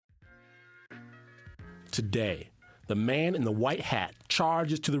Today, the man in the white hat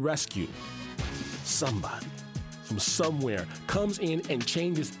charges to the rescue. Somebody from somewhere comes in and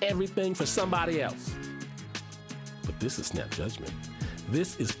changes everything for somebody else. But this is Snap Judgment.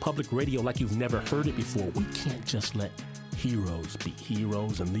 This is public radio like you've never heard it before. We can't just let heroes be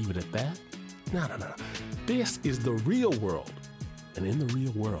heroes and leave it at that. No. This is the real world. And in the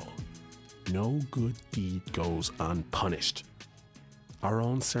real world, no good deed goes unpunished. Our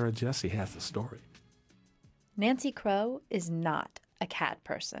own Sarah Jessee has the story. Nancy Crow is not a cat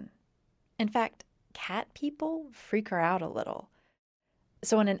person. In fact, cat people freak her out a little.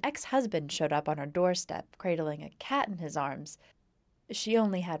 So when an ex-husband showed up on her doorstep cradling a cat in his arms, she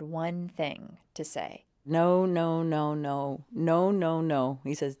only had one thing to say. No.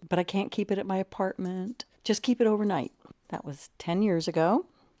 He says, but I can't keep it at my apartment. Just keep it overnight. That was 10 years ago,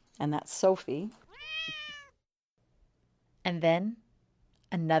 and that's Sophie. And then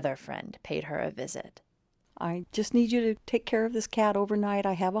another friend paid her a visit. I just need you to take care of this cat overnight.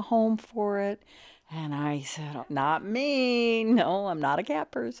 I have a home for it. And I said, not me. No, I'm not a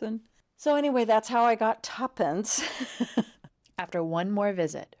cat person. So anyway, that's how I got tuppence. After one more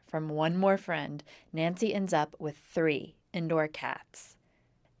visit from one more friend, Nancy ends up with 3 indoor cats.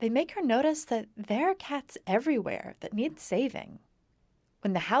 They make her notice that there are cats everywhere that need saving.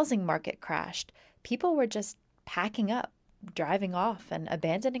 When the housing market crashed, people were just packing up, driving off, and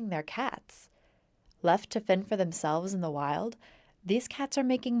abandoning their cats. Left to fend for themselves in the wild, these cats are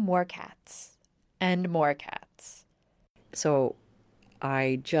making more cats and more cats. So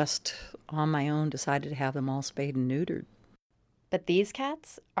I just, on my own, decided to have them all spayed and neutered. But these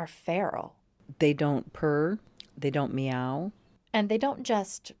cats are feral. They don't purr, they don't meow. And they don't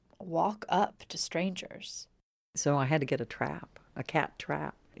just walk up to strangers. So I had to get a trap, a cat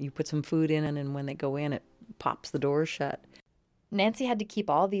trap. You put some food in it, and when they go in, it pops the door shut. Nancy had to keep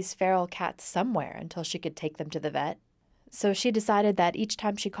all these feral cats somewhere until she could take them to the vet. So she decided that each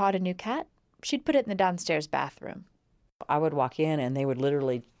time she caught a new cat, she'd put it in the downstairs bathroom. I would walk in and they would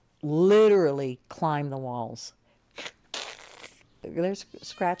literally climb the walls. There's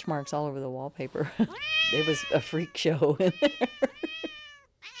scratch marks all over the wallpaper. It was a freak show in there.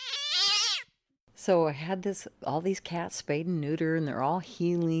 So I had all these cats spayed and neutered, and they're all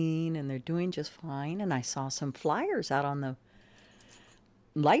healing, and they're doing just fine. And I saw some flyers out on the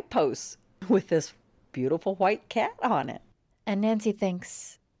light posts with this beautiful white cat on it. And Nancy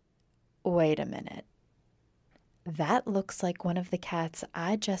thinks, wait a minute. That looks like one of the cats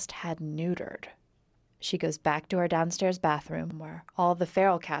I just had neutered. She goes back to her downstairs bathroom where all the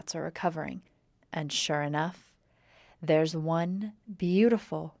feral cats are recovering. And sure enough, there's one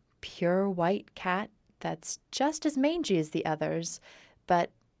beautiful, pure white cat that's just as mangy as the others. But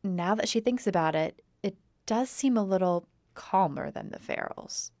now that she thinks about it, it does seem a little calmer than the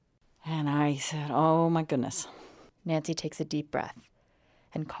ferals. And I said, oh my goodness. Nancy takes a deep breath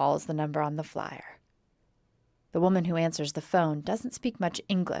and calls the number on the flyer. The woman who answers the phone doesn't speak much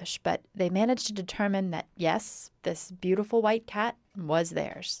English, but they manage to determine that, yes, this beautiful white cat was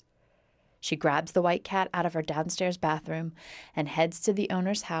theirs. She grabs the white cat out of her downstairs bathroom and heads to the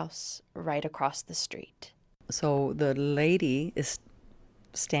owner's house right across the street. So the lady is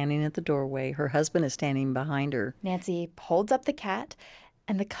standing at the doorway. Her husband is standing behind her. Nancy holds up the cat,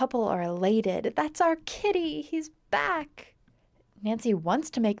 and the couple are elated. That's our kitty. He's back. Nancy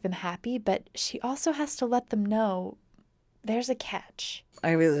wants to make them happy, but she also has to let them know there's a catch.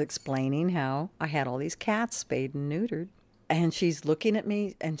 I was explaining how I had all these cats spayed and neutered. And she's looking at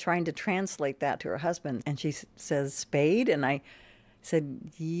me and trying to translate that to her husband. And she says, spayed? And I said,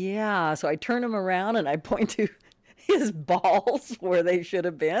 yeah. So I turn him around and I point to his balls where they should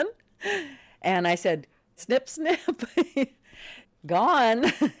have been. And I said, snip, snip,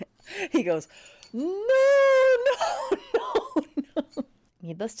 gone. He goes, no.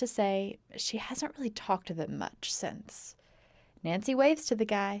 Needless to say, she hasn't really talked to them much since. Nancy waves to the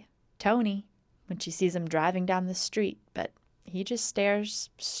guy, Tony, when she sees him driving down the street, but he just stares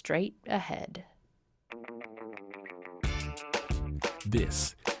straight ahead.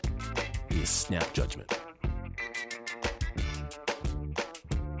 This is Snap Judgment.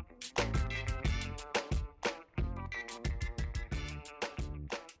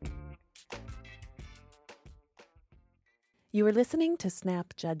 You are listening to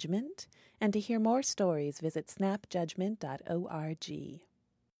Snap Judgment, and to hear more stories, visit snapjudgment.org.